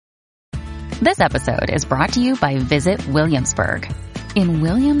This episode is brought to you by Visit Williamsburg. In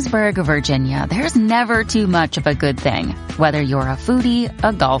Williamsburg, Virginia, there's never too much of a good thing. Whether you're a foodie,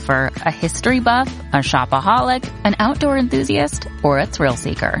 a golfer, a history buff, a shopaholic, an outdoor enthusiast, or a thrill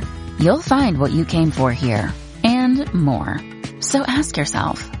seeker, you'll find what you came for here and more. So ask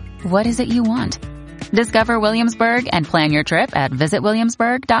yourself, what is it you want? Discover Williamsburg and plan your trip at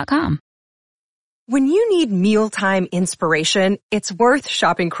visitwilliamsburg.com. When you need mealtime inspiration, it's worth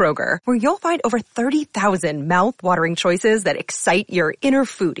shopping Kroger, where you'll find over 30,000 mouth-watering choices that excite your inner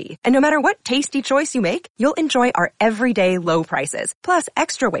foodie. And no matter what tasty choice you make, you'll enjoy our everyday low prices, plus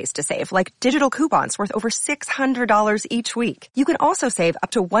extra ways to save, like digital coupons worth over $600 each week. You can also save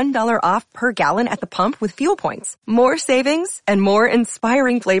up to $1 off per gallon at the pump with fuel points. More savings and more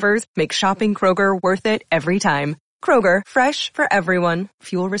inspiring flavors make shopping Kroger worth it every time. Kroger, fresh for everyone.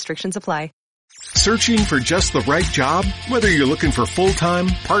 Fuel restrictions apply. Searching for just the right job? Whether you're looking for full-time,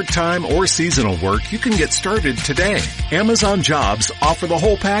 part-time, or seasonal work, you can get started today. Amazon Jobs offer the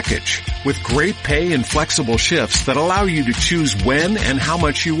whole package with great pay and flexible shifts that allow you to choose when and how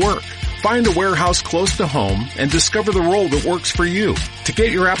much you work. Find a warehouse close to home and discover the role that works for you. To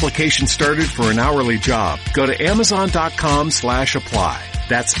get your application started for an hourly job, go to amazon.com/apply.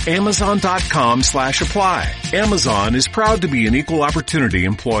 That's amazon.com/apply. Amazon is proud to be an equal opportunity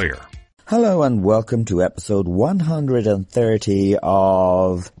employer. Hello and welcome to episode 130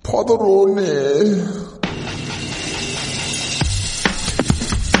 of Padrone.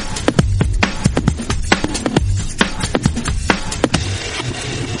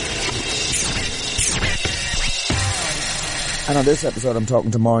 And on this episode I'm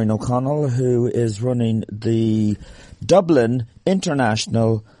talking to Maureen O'Connell, who is running the Dublin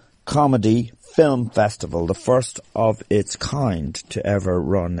International Comedy Film Festival, the first of its kind to ever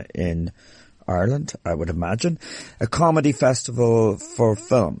run in Ireland, I would imagine. A comedy festival for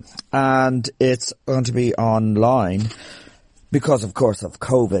film. And it's going to be online because, of course, of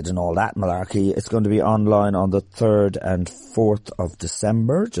COVID and all that malarkey. It's going to be online on the 3rd and 4th of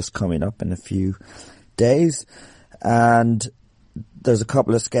December, just coming up in a few days. And there's a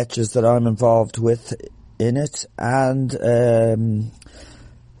couple of sketches that I'm involved with in it. And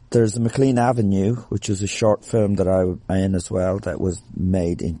there's the McLean Avenue, which is a short film that I'm in as well, that was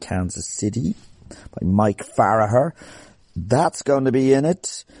made in Kansas City by Mike Farraher. That's going to be in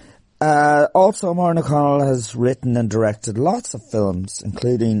it. Also, Maureen O'Connell has written and directed lots of films,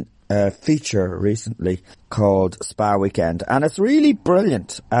 including a feature recently called Spa Weekend. And it's really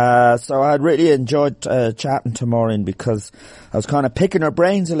brilliant. So I really enjoyed chatting to Maureen because I was kind of picking her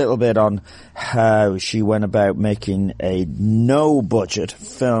brains a little bit on how she went about making a no-budget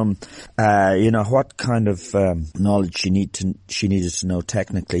film. What kind of knowledge she needed to know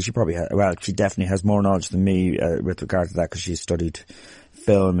technically. She definitely has more knowledge than me with regard to that because she studied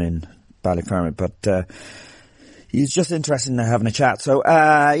film in Ballyfermot. But he's just interested in having a chat. So,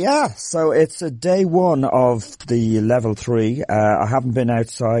 so it's day one of the level 3. I haven't been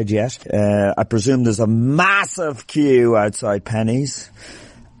outside yet. I presume there's a massive queue outside Penny's.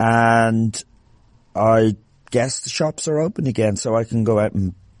 And I guess the shops are open again, so I can go out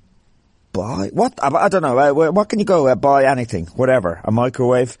and buy. What? I don't know. What can you go buy? Anything. Whatever. A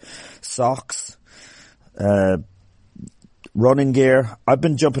microwave, socks, running gear. I've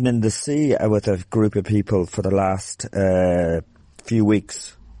been jumping in the sea with a group of people for the last few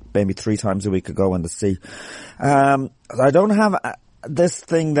weeks, maybe 3 times a week ago in the sea. I don't have this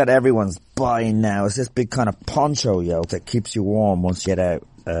thing that everyone's buying now. It's this big kind of poncho yoke that keeps you warm once you get out.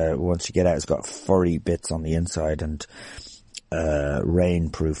 It's got furry bits on the inside and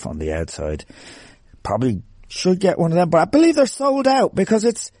rainproof on the outside. Probably should get one of them, but I believe they're sold out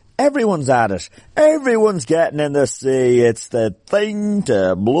because everyone's at it. Everyone's getting in the sea. It's the thing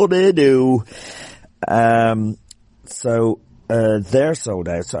to bloody do. So they're sold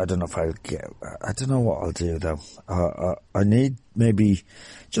out. So I don't know if I don't know what I'll do though. I need maybe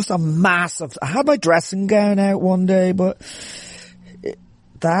just a massive. I had my dressing gown out one day, but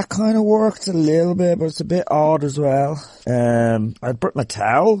that kind of worked a little bit, but it's a bit odd as well. I'd put my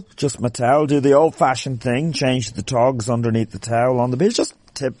towel, do the old fashioned thing, change the togs underneath the towel on the beach, just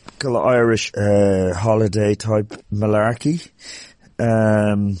typical Irish, holiday type malarkey.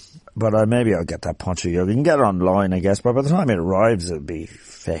 But maybe I'll get that poncho yoke. You can get it online, I guess, but by the time it arrives, it'll be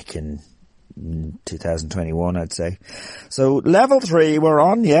fucking 2021, I'd say. So level 3, we're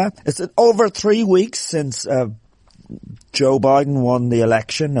on, yeah. It's over 3 weeks since, Joe Biden won the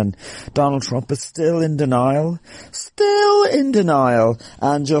election and Donald Trump is still in denial,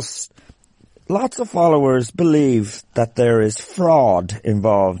 and just lots of followers believe that there is fraud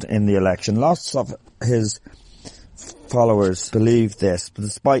involved in the election. Lots of his followers believe this, but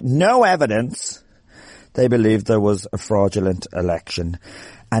despite no evidence, they believe there was a fraudulent election.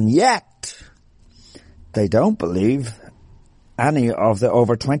 And yet, they don't believe any of the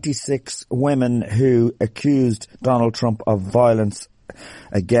over 26 women who accused Donald Trump of violence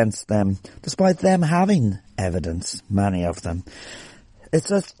against them, despite them having evidence, many of them.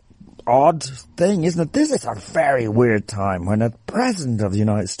 It's a odd thing, isn't it? This is a very weird time when the President of the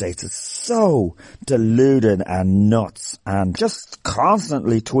United States is so deluded and nuts and just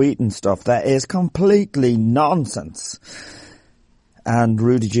constantly tweeting stuff that is completely nonsense. And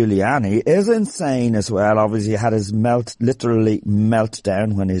Rudy Giuliani is insane as well. Obviously, he had his literally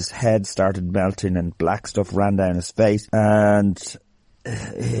meltdown when his head started melting and black stuff ran down his face. And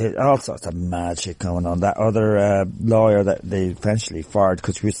all sorts of mad shit going on. That other lawyer that they eventually fired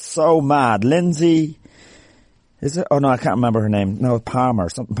because she was so mad. Lindsay, is it? Oh no, I can't remember her name. No, Palmer,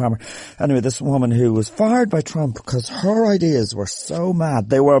 something Palmer. Anyway, this woman who was fired by Trump because her ideas were so mad.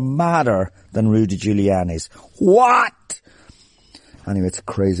 They were madder than Rudy Giuliani's. What? Anyway, it's a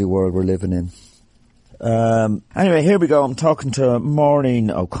crazy world we're living in. Anyway, here we go. I'm talking to Maureen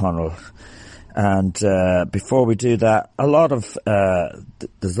O'Connell. And before we do that,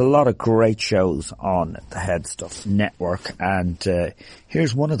 there's a lot of great shows on the Head Stuff Network, and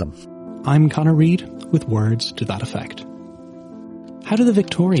here's one of them. I'm Connor Reid with words to that effect. How did the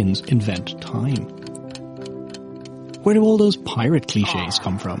Victorians invent time? Where do all those pirate cliches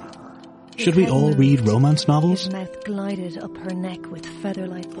come from? Should we all read romance novels? His mouth glided up her neck with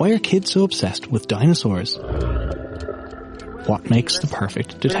feather-like. Why are kids so obsessed with dinosaurs? What makes the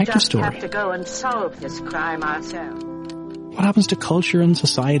perfect detective story? We'll just have to go and solve this crime ourselves. What happens to culture and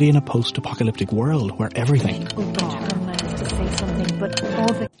society in a post-apocalyptic world where everything Opened her mouth to say something, but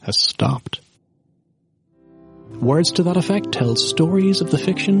all the has stopped? Words to that effect tells stories of the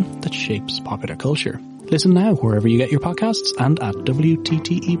fiction that shapes popular culture. Listen now wherever you get your podcasts and at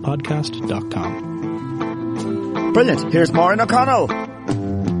WTTEpodcast.com. Brilliant. Here's Maureen O'Connell.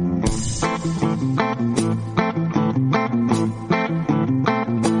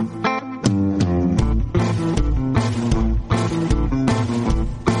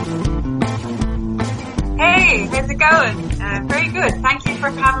 Hey, how's it going? Very good. Thank you for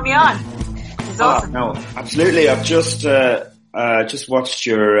having me on. It's awesome. No, absolutely. I've just watched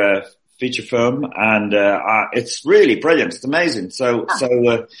your feature film, and it's really brilliant. It's amazing. So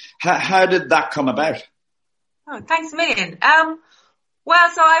how did that come about? Oh, thanks a million.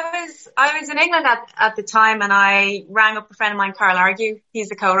 Well, so I was in England at the time, and I rang up a friend of mine, Carl Argue. He's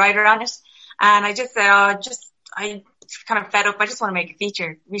the co-writer on it, and I just said, I kind of fed up. I just want to make a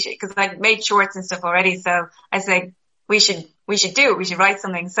feature. We should, because I made shorts and stuff already. So I said we should do it. We should write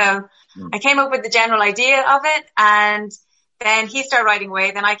something. So I came up with the general idea of it, and then he started writing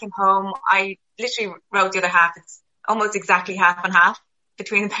away. Then I came home. I literally wrote the other half. It's almost exactly half and half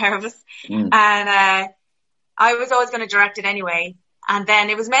between the pair of us. And I was always going to direct it anyway. And then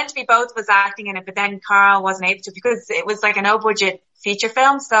it was meant to be both of us acting in it, but then Carl wasn't able to because it was like a no budget feature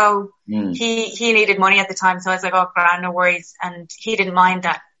film. So he needed money at the time. So I was like, oh, grand, no worries. And he didn't mind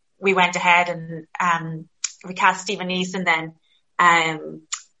that we went ahead and we cast Stephen Neeson then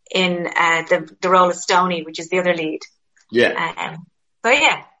in the role of Stoney, which is the other lead. Yeah. So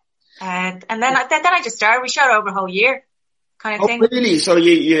yeah. And then I just started. We shot over a whole year kind of thing. Oh, really? So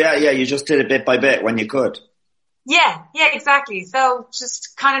you just did it bit by bit when you could. Yeah, exactly. So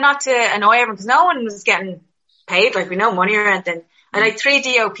just kind of not to annoy everyone because no one was getting paid, like we no money or anything. I had like 3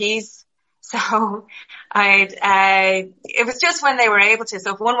 DOPs. So it was just when they were able to.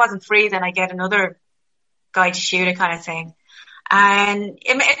 So if one wasn't free, then I get another guy to shoot it kind of thing. And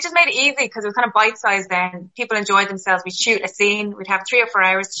it just made it easy because it was kind of bite-sized then. People enjoyed themselves. We'd shoot a scene. We'd have 3 or 4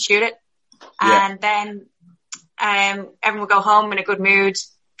 hours to shoot it. And then everyone would go home in a good mood,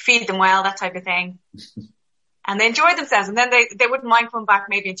 feed them well, that type of thing. And they enjoyed themselves. And then they wouldn't mind coming back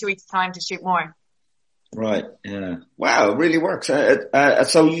maybe in 2 weeks' time to shoot more. Right, yeah. Wow, it really works.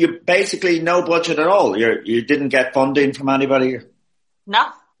 So you basically no budget at all. You didn't get funding from anybody?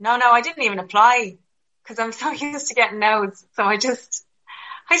 No, I didn't even apply because I'm so used to getting no's. So I just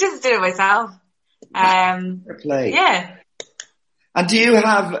did it myself. Fair play. Yeah. And do you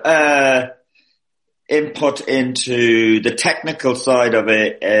have input into the technical side of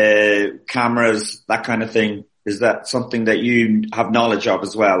it, cameras, that kind of thing? Is that something that you have knowledge of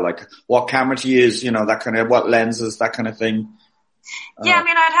as well? Like what camera to use, that kind of, what lenses, that kind of thing? Yeah, I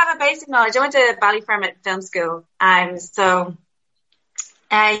mean, I'd have a basic knowledge. I went to Ballyfermot Film School. So,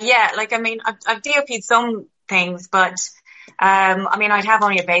 I've DOP'd some things, but, I'd have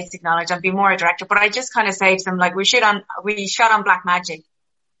only a basic knowledge. I'd be more a director, but I just kind of say to them, like, we shot on Blackmagic.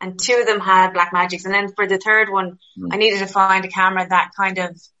 and 2 of them had Blackmagics. And then for the third one, I needed to find a camera that kind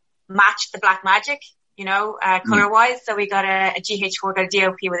of matched the Blackmagic, color wise. So we got a GH4, got a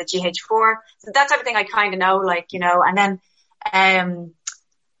DOP with a GH4. So that's everything I kind of know, and then,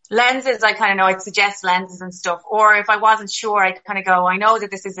 lenses, I kind of know, I'd suggest lenses and stuff. Or if I wasn't sure, I'd kind of go, I know that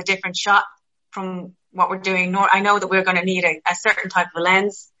this is a different shot from what we're doing. I know that we're going to need a certain type of a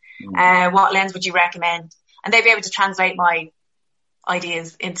lens. What lens would you recommend? And they'd be able to translate my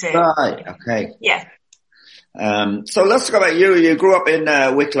ideas into. Right. Okay. Yeah. So let's talk about you. You grew up in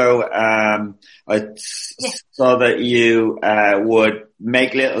Wicklow. I saw that you would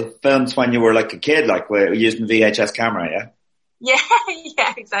make little films when you were like a kid, like using VHS camera, yeah?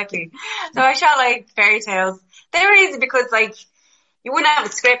 Yeah, exactly. So I shot like fairy tales. They were easy because you wouldn't have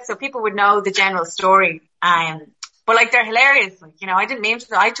a script, so people would know the general story. But they're hilarious. I didn't mean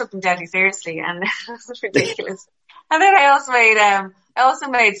to. I took them deadly seriously, and it was ridiculous. And then I also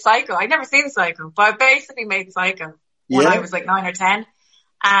made Psycho. I'd never seen Psycho, but I basically made Psycho when I was 9 or 10.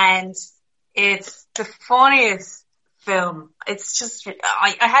 And it's the funniest film. It's just,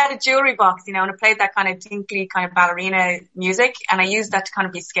 I had a jewelry box, and I played that kind of tinkly kind of ballerina music, and I used that to kind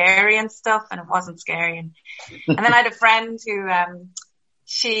of be scary and stuff, and it wasn't scary. And then I had a friend who,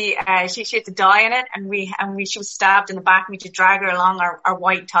 she had to die in it, and she was stabbed in the back, and we had to drag her along our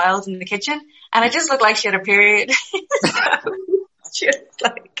white tiles in the kitchen, and it just looked like she had a period. She was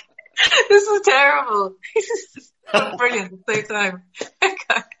like, this is terrible. This is so brilliant at the same time.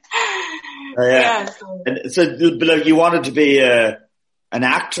 So you wanted to be an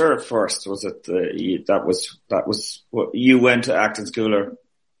actor at first, was it? That was what you went to acting school, or?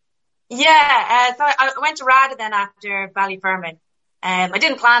 Yeah, so I went to RADA then after Ballyfermot. I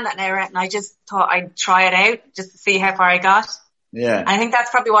didn't plan that now, and I just thought I'd try it out just to see how far I got. Yeah. And I think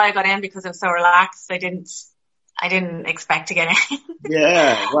that's probably why I got in, because I was so relaxed. I didn't expect to get in.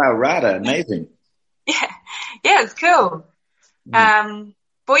 Yeah. Wow. RADA. Amazing. Yeah. Yeah. It's cool.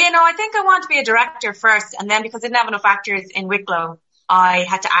 But I think I wanted to be a director first, and then because I didn't have enough actors in Wicklow, I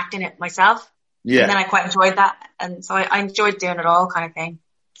had to act in it myself. Yeah. And then I quite enjoyed that, and so I enjoyed doing it all, kind of thing.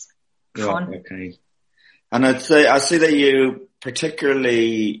 Fun. Okay. And I see that you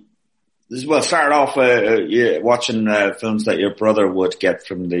particularly, started off watching films that your brother would get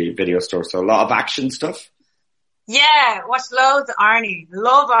from the video store. So a lot of action stuff. Yeah, watched loads of Arnie.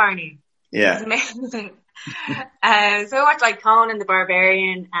 Love Arnie. Yeah. It's amazing. So I watched Conan the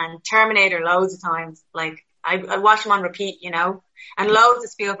Barbarian and Terminator loads of times. I watch them on repeat, and loads of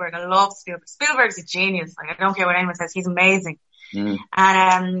Spielberg. I love Spielberg. Spielberg's a genius. I don't care what anyone says. He's amazing.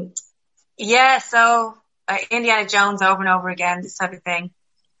 And, so Indiana Jones over and over again, this type of thing.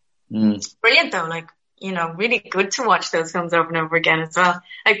 Brilliant though. Really good to watch those films over and over again as well.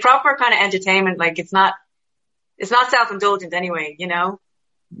 Proper kind of entertainment. It's not self-indulgent anyway,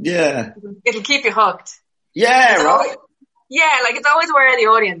 Yeah. It'll keep you hooked. Yeah, it's right. Always, it's always aware of the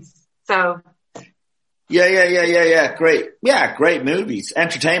audience. So. Yeah. Great. Yeah, great movies.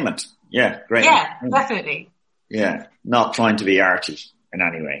 Entertainment. Yeah, great. Yeah, definitely. Yeah, not trying to be arty in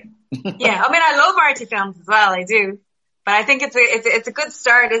any way. Yeah, I love arty films as well. I do. But I think it's a good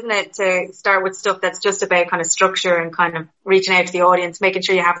start, isn't it, to start with stuff that's just about kind of structure and kind of reaching out to the audience, making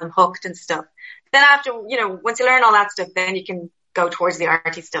sure you have them hooked and stuff. Then after, once you learn all that stuff, then you can go towards the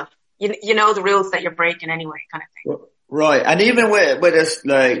arty stuff. You know the rules that you're breaking anyway, kind of thing. Right. And even with this,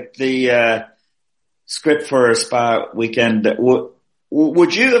 the script for a Spa Weekend,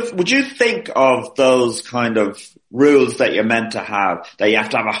 would you think of those kind of rules that you're meant to have, that you have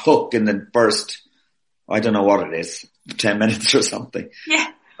to have a hook in the first, I don't know what it is, 10 minutes or something? Yeah.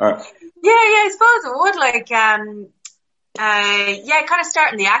 I suppose it would, kind of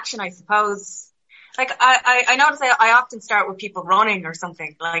starting the action, I suppose. I notice I often start with people running or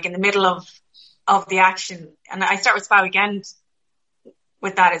something, in the middle of the action. And I start with Spa Weekend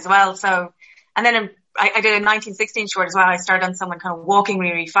with that as well. So, and then I did a 1916 short as well. I started on someone kind of walking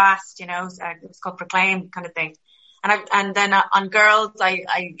really fast, it's called Proclaim kind of thing. And then on Girls,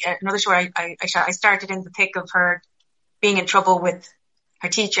 another short I shot, I started in the thick of her being in trouble with her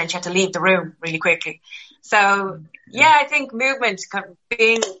teacher and she had to leave the room really quickly. So, I think movement, kind of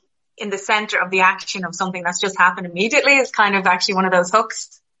being in the center of the action of something that's just happened immediately is kind of actually one of those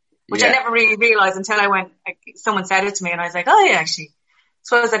hooks, which I never really realized until someone said it to me and I was like, oh yeah, actually, I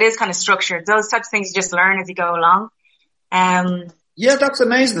suppose that is kind of structured. Those types of things you just learn as you go along. Yeah, that's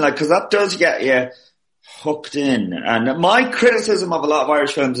amazing. Cause that does get you hooked in. And my criticism of a lot of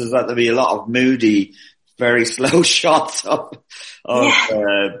Irish films is that there'll be a lot of moody, very slow shots of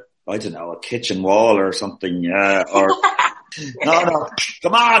I don't know, a kitchen wall or something, or no,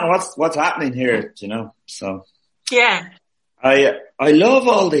 come on, what's happening here, So. Yeah. I love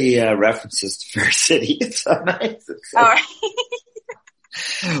all the references to Fair City. It's so nice. All right.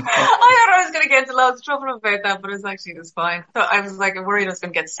 I thought I was going to get into loads of trouble about that, but it was actually just fine. So I was like, worried I was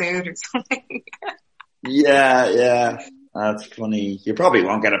going to get sued or something. Yeah. That's funny. You probably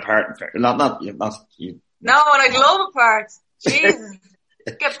won't get a part in Fair. Not you. No, and I'd love a part. Jesus.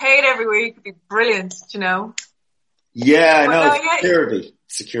 Get paid every week. It'd be brilliant, you know. Yeah, but I know. No,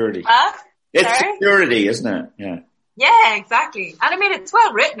 Security. Huh? It's Sorry? security, isn't it? Yeah. Yeah, exactly. And I mean, it's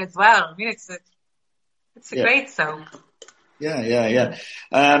well written as well. I mean, it's a great soap. Yeah.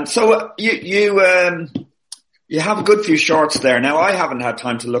 So you have a good few shorts there. Now, I haven't had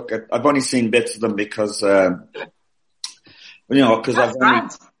time to look at. I've only seen bits of them because because I've only.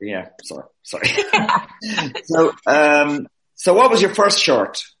 Yeah, sorry. So what was your first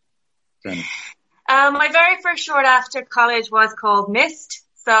short then? My very first short after college was called Mist.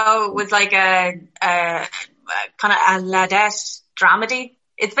 So it was like a kind of a ladette dramedy.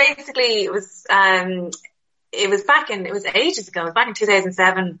 It's basically, it was ages ago. It was back in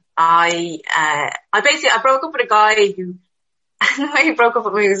 2007. I broke up with a guy who, he broke up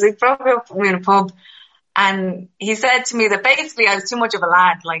with me in a pub. And he said to me that basically I was too much of a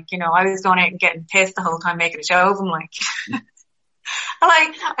lad. Like, I was going out and getting pissed the whole time making a show of him. Like,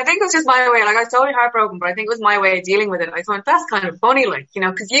 I think it was just my way. Like, I was totally heartbroken, but I think it was my way of dealing with it. I thought, that's kind of funny, like,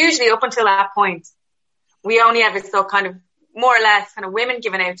 cause usually up until that point, we only ever saw kind of more or less kind of women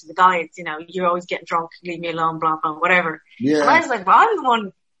giving out to the guys, you're always getting drunk, leave me alone, blah, blah, whatever. Yeah. And I was like, well,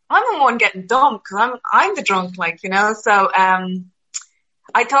 I'm the one getting dumped because I'm the drunk, like, so,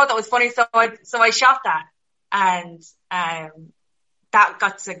 I thought that was funny. So I shot that and, that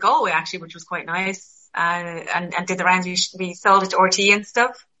got to Galway actually, which was quite nice. And did the rounds. We sold it to RT and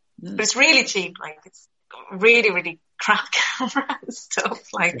stuff, but it's really cheap. Like, it's really, really crap camera and stuff.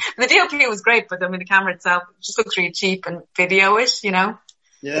 Like, the DOP was great, but I mean, the camera itself just looks really cheap and video-ish, Yeah.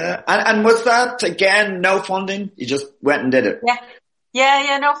 And was that again, no funding? You just went and did it?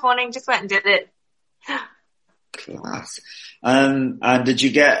 Yeah. No funding. Just went and did it. Class. And did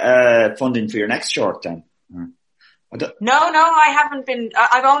you get, funding for your next short then? No, I haven't been.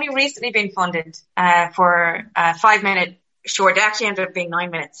 I've only recently been funded for a 5-minute short. It actually ended up being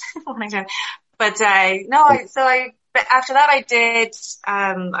 9 minutes. But after that I did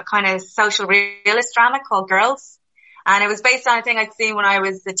a kind of social realist drama called Girls, and it was based on a thing I'd seen when I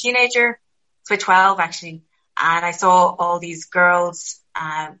was a teenager, so 12 actually, and I saw all these girls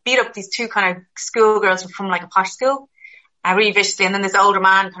beat up these two kind of schoolgirls from like a posh school. Really viciously, and then this older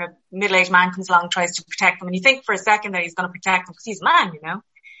man, kind of middle-aged man, comes along, tries to protect them, and you think for a second that he's going to protect them because he's a man,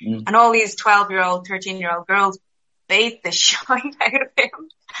 And all these 12-year-old, 13-year-old girls bait the shite out of him.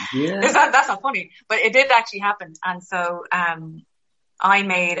 Yeah. That's not funny, but it did actually happen. And so I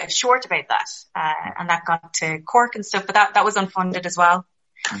made a short about that, and that got to Cork and stuff, but that was unfunded as well.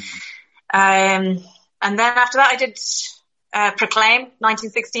 And then after that I did Proclaim,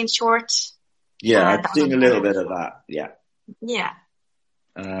 1916 short. Yeah, I've seen a little bit of that, yeah. Yeah.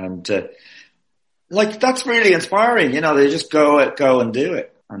 And, that's really inspiring, they just go and do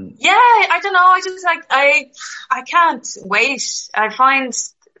it. And yeah, I don't know, I just I can't wait. I find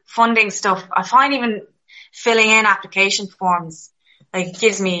funding stuff, I find even filling in application forms,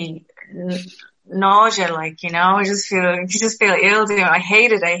 gives me nausea, I just feel ill doing it. I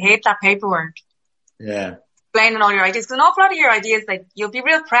hate it. I hate that paperwork. Yeah. Explaining all your ideas. Because an awful lot of your ideas, you'll be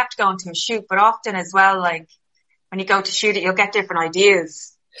real prepped going to a shoot, but often as well, when you go to shoot it, you'll get different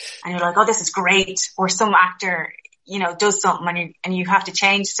ideas. And you're like, oh, this is great. Or some actor, does something and you have to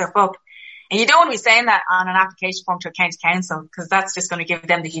change stuff up. And you don't want to be saying that on an application form to a county council, because that's just going to give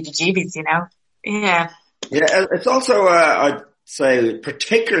them the heebie-jeebies, Yeah. Yeah, it's also, I'd say,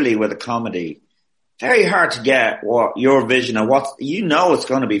 particularly with a comedy, very hard to get what your vision of it's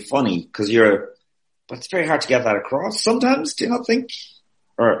going to be funny, because but it's very hard to get that across sometimes, do you not think?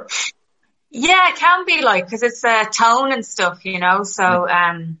 Or yeah, it can be because it's tone and stuff, so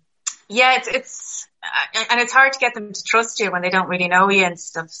it's and it's hard to get them to trust you when they don't really know you and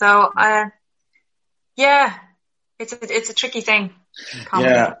stuff. So it's a tricky thing. Comedy.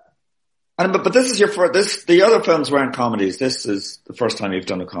 Yeah. But this is the other films weren't comedies. This is the first time you've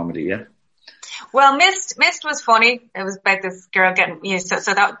done a comedy, yeah? Well, Mist was funny. It was about this girl getting, so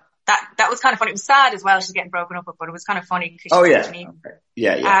that was kind of funny. It was sad as well. She's getting broken up with, but it was kind of funny. Okay.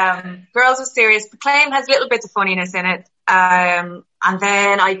 Yeah. Girls was serious. Proclaim has little bits of funniness in it. And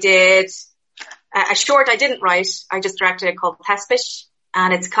then I did a short I didn't write. I just directed it called Thespish,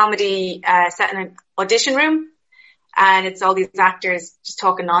 and it's comedy, set in an audition room. And it's all these actors just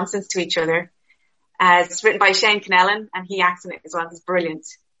talking nonsense to each other. It's written by Shane Connellan, and he acts in it as well. He's brilliant.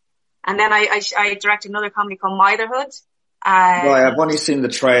 And then I directed another comedy called Motherhood, Right, I've only seen the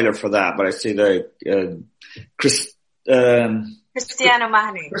trailer for that, but I see the Christiana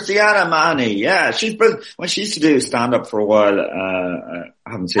Mahoney. Christiana Mahoney, yeah, she's brilliant. When she used to do stand up for a while, I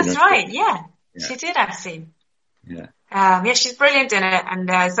haven't seen her. That's right, yeah. She did actually. Yeah. Yeah, she's brilliant in it,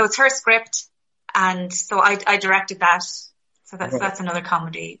 and so it's her script, and so I directed that. So that's another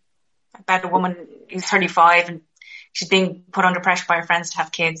comedy about a woman who's 35 and she's being put under pressure by her friends to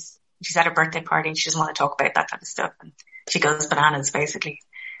have kids. She's at her birthday party and she doesn't want to talk about that type of stuff, and she goes bananas basically.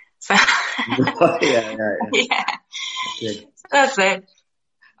 So yeah. So that's it.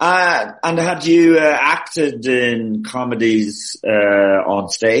 And had you acted in comedies on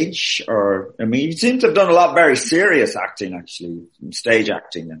stage, or I mean, you seem to have done a lot of very serious acting, actually, stage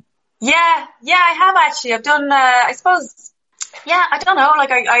acting. Then. Yeah, I have actually. I've done, I suppose. Yeah, I don't know.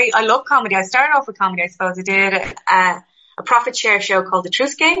 Like I love comedy. I started off with comedy. I suppose I did a profit share show called The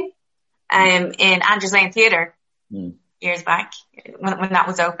Truth Game, in Andrews Lane Theatre years back when that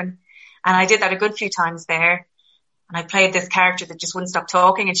was open, and I did that a good few times there. And I played this character that just wouldn't stop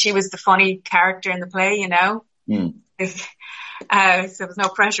talking, and she was the funny character in the play, you know. So there was no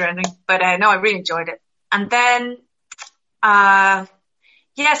pressure or anything. But no, I really enjoyed it. And then, so I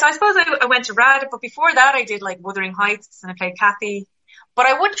suppose I went to RADA, but before that I did like Wuthering Heights, and I played Kathy. But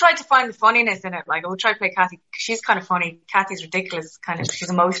I would try to find the funniness in it. Like I would try to play Kathy, because she's kind of funny. Kathy's ridiculous, she's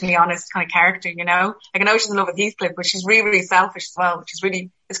emotionally honest kind of character, you know. Like I know she's in love with Heathcliff, but she's really, really selfish as well, which is really,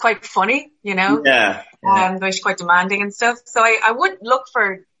 it's quite funny, you know. Yeah. The way she's quite demanding and stuff. So I would look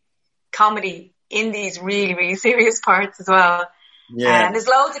for comedy in these really, really serious parts as well. Yeah. And there's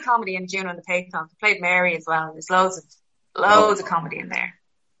loads of comedy in Juno and the Paycock. I played Mary as well. There's loads of comedy in there.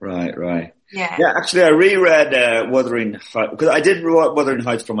 Right. Yeah. Yeah, actually I reread Wuthering Heights, because I did Wuthering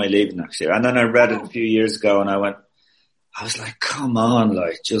Heights for my leaving actually, and then I read it a few years ago and I was like, come on,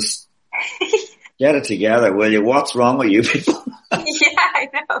 like just get it together, will you? What's wrong with you people? Yeah, I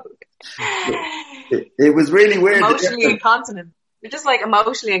know. It was really weird. Emotionally incontinent. You're just like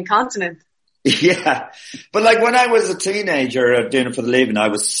emotionally incontinent. Yeah. But like when I was a teenager doing it for the leaving, I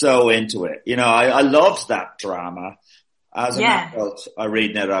was so into it. You know, I loved that drama. As an adult, I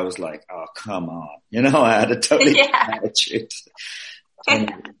read it, I was like, oh, come on. You know, I had a totally different attitude.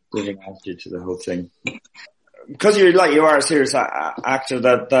 Giving attitude to the whole thing. Because you are a serious actor,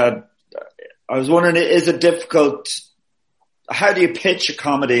 that I was wondering, is it difficult? How do you pitch a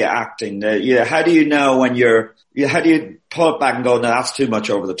comedy acting? How do you know when how do you pull it back and go, no, that's too much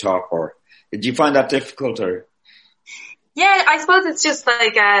over the top? Or did you find that difficult? Or? Yeah, I suppose it's just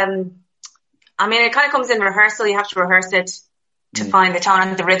like, I mean, it kind of comes in rehearsal. You have to rehearse it to find the tone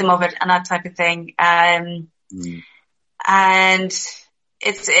and the rhythm of it and that type of thing. And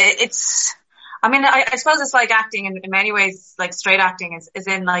it's, I mean, I suppose it's like acting in many ways, like straight acting is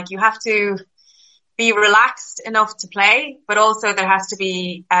in like, you have to be relaxed enough to play, but also there has to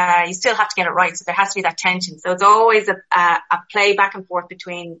be, you still have to get it right. So there has to be that tension. So it's always a play back and forth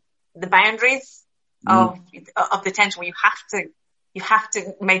between the boundaries of the tension where you have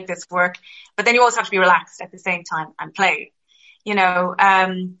to make this work, but then you also have to be relaxed at the same time and play, you know.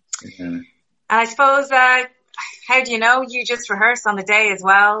 And I suppose how do you know? You just rehearse on the day as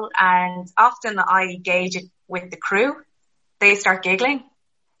well. And often I gauge it with the crew. They start giggling.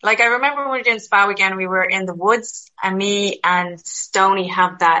 Like I remember when we were doing Spa again, we were in the woods and me and Stoney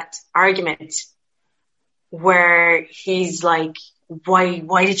have that argument where he's like,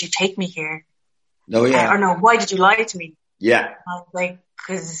 why did you take me here? Oh yeah. Or no, why did you lie to me? Yeah. I was like,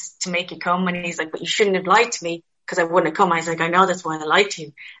 because to make you come. And he's like, but you shouldn't have lied to me because I wouldn't have come. I was like, I know, that's why I lied to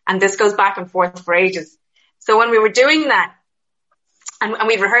you. And this goes back and forth for ages. So when we were doing that, and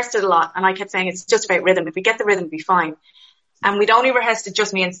we rehearsed it a lot, and I kept saying, it's just about rhythm. If we get the rhythm, it'll be fine. And we'd only rehearsed it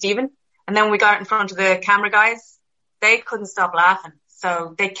just me and Stephen. And then when we got in front of the camera guys, they couldn't stop laughing.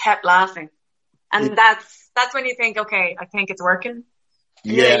 So they kept laughing. And that's when you think, okay, I think it's working.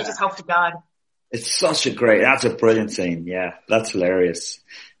 And you just hope to God. It's that's a brilliant scene. Yeah, that's hilarious.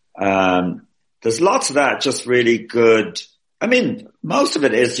 There's lots of that, just really good. I mean, most of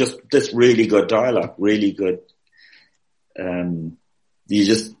it is just this really good dialogue, really good.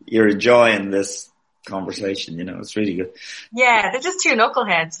 You're enjoying this conversation, you know, it's really good. Yeah, they're just two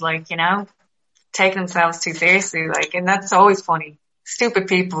knuckleheads, like, you know, taking themselves too seriously, like, and that's always funny. Stupid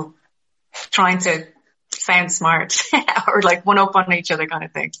people trying to sound smart or like one up on each other kind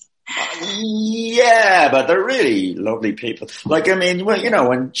of thing. Yeah, but they're really lovely people. Like, I mean, well, you know,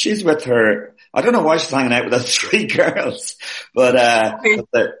 when she's with her, I don't know why she's hanging out with those three girls, but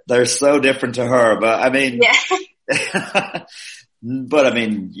they're so different to her. But I mean, but I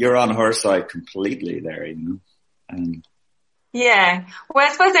mean, you're on her side completely there, you know. Yeah, well,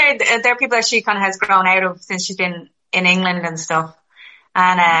 I suppose they're people that she kind of has grown out of since she's been in England and stuff.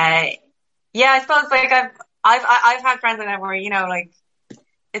 And, I suppose like I've had friends like that where, like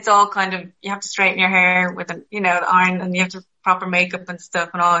it's all kind of, you have to straighten your hair with the iron, and you have to proper makeup and stuff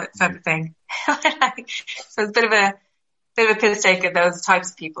and all that type of thing. So it's a bit of a piss take at those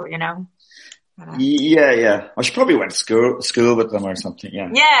types of people, Yeah. I should probably went to school with them or something. Yeah.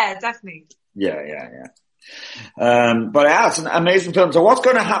 Yeah, definitely. Yeah. But yeah, it's an amazing film. So what's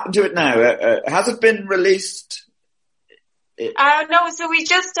going to happen to it now? Has it been released? No, so we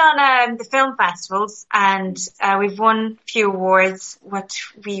just done the film festivals, and we've won a few awards.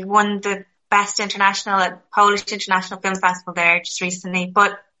 We won the Best International at Polish International Film Festival there just recently.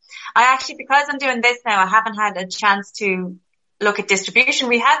 But I actually, because I'm doing this now, I haven't had a chance to look at distribution.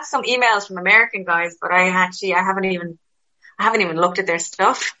 We had some emails from American guys, but I haven't even looked at their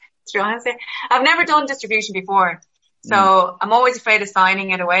stuff, to be honest. I've never done distribution before, so I'm always afraid of signing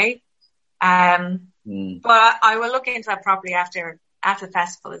it away. But I will look into that properly after the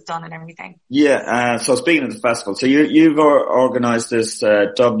festival is done and everything. Yeah. So speaking of the festival, so you've organised this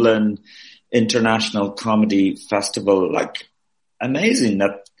Dublin International Comedy Festival. Like, amazing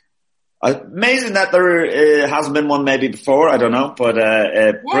that there hasn't been one maybe before. I don't know, but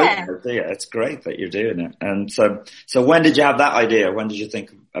brilliant. Yeah, it's great that you're doing it. And so when did you have that idea? When did you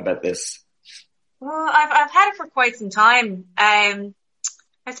think about this? Well, I've had it for quite some time.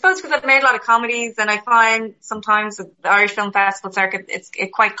 I suppose because I've made a lot of comedies, and I find sometimes the Irish Film Festival circuit, it's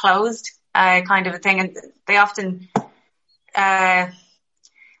quite closed, kind of a thing, and they often, they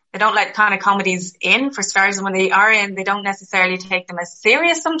don't let kind of comedies in for starters, and when they are in, they don't necessarily take them as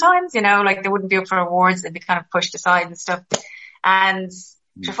serious sometimes, like they wouldn't be up for awards, they'd be kind of pushed aside and stuff. And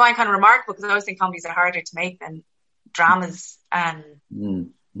which I find kind of remarkable, because I always think comedies are harder to make than dramas. But,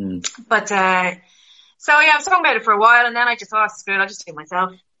 so yeah, I was talking about it for a while, and then I just thought, screw it, I'll just do it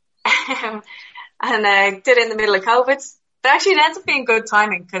myself. And did it in the middle of COVID. But actually it ends up being good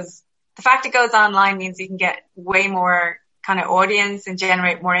timing, because the fact it goes online means you can get way more kind of audience and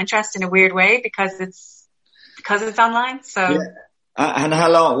generate more interest in a weird way, because it's online. So. Yeah. And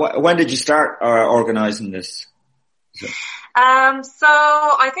how long, when did you start organising this? So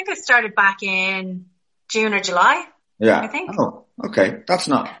I think I started back in June or July. Yeah. I think. Oh, okay. That's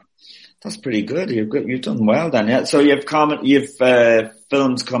pretty good. You've done well then. Yeah. So you've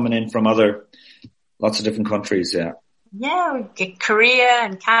films coming in from lots of different countries. Yeah. Yeah. We get Korea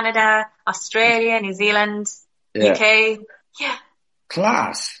and Canada, Australia, New Zealand, UK. Yeah.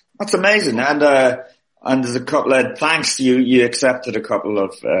 Class. That's amazing. And there's a couple of, thanks, you accepted a couple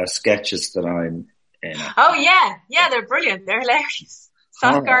of, sketches that I'm in. Oh yeah. Yeah. They're brilliant. They're hilarious.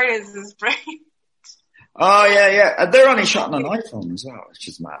 Softguard is brilliant. Oh yeah. They're only shot on an iPhone as well, which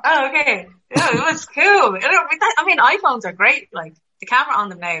is mad. Oh, okay. Yeah, it was cool. I mean, iPhones are great. Like the camera on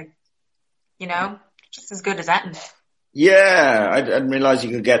them now, just as good as that. Yeah, I didn't realize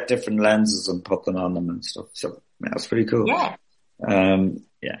you could get different lenses and put them on them and stuff. So that's pretty cool. Yeah.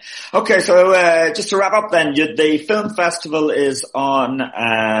 Yeah. Okay, so just to wrap up then, the film festival is on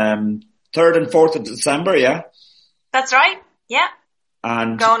 3rd and 4th of December, yeah? That's right. Yeah.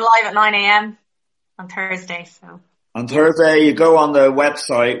 And going live at 9 a.m. on Thursday. So on Thursday, you go on the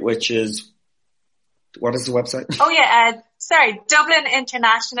website, which is, what is the website? Oh yeah, Dublin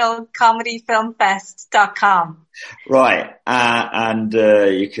International Comedy Film Fest.com. Right, and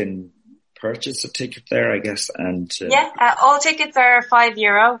you can purchase a ticket there, I guess, and all tickets are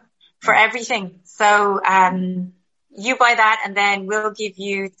 €5 for everything. So you buy that, and then we'll give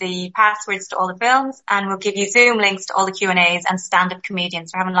you the passwords to all the films, and we'll give you Zoom links to all the Q&As and stand-up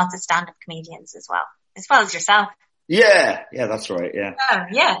comedians. We're having lots of stand-up comedians as well as yourself. Yeah, that's right. Yeah. Oh,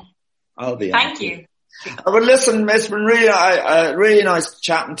 yeah. I'll be. Thank you. But listen, it's been really nice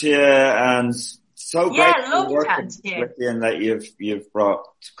chatting to you, and so great to work with you, and that you've brought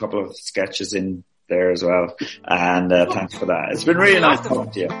a couple of sketches in there as well. And thanks for that. It's been really nice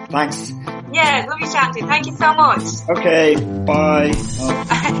talking to you. Thanks. Yeah, lovely chatting to you. Thank you so much. Okay, bye.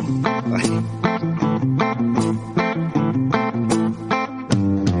 Bye.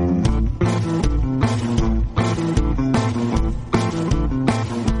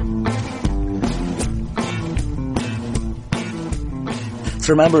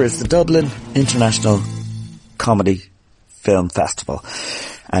 So remember, it's the Dublin International Comedy Film Festival,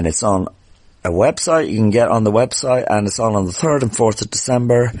 and it's on a website. You can get on the website, and it's on the 3rd and 4th of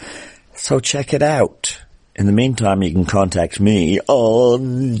December. So check it out. In the meantime, you can contact me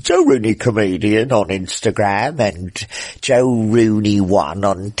on Joe Rooney Comedian on Instagram, and Joe Rooney1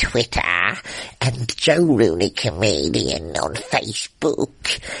 on Twitter, and Joe Rooney Comedian on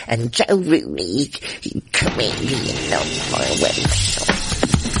Facebook, and Joe Rooney Comedian on my website.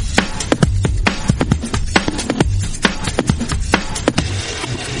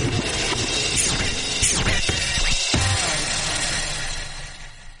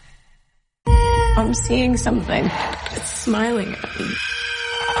 I'm seeing something. It's smiling at me.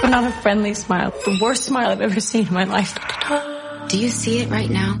 But not a friendly smile. The worst smile I've ever seen in my life. Do you see it right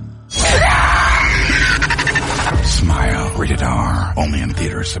now? Smile. Rated R. Only in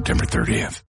theaters September 30th.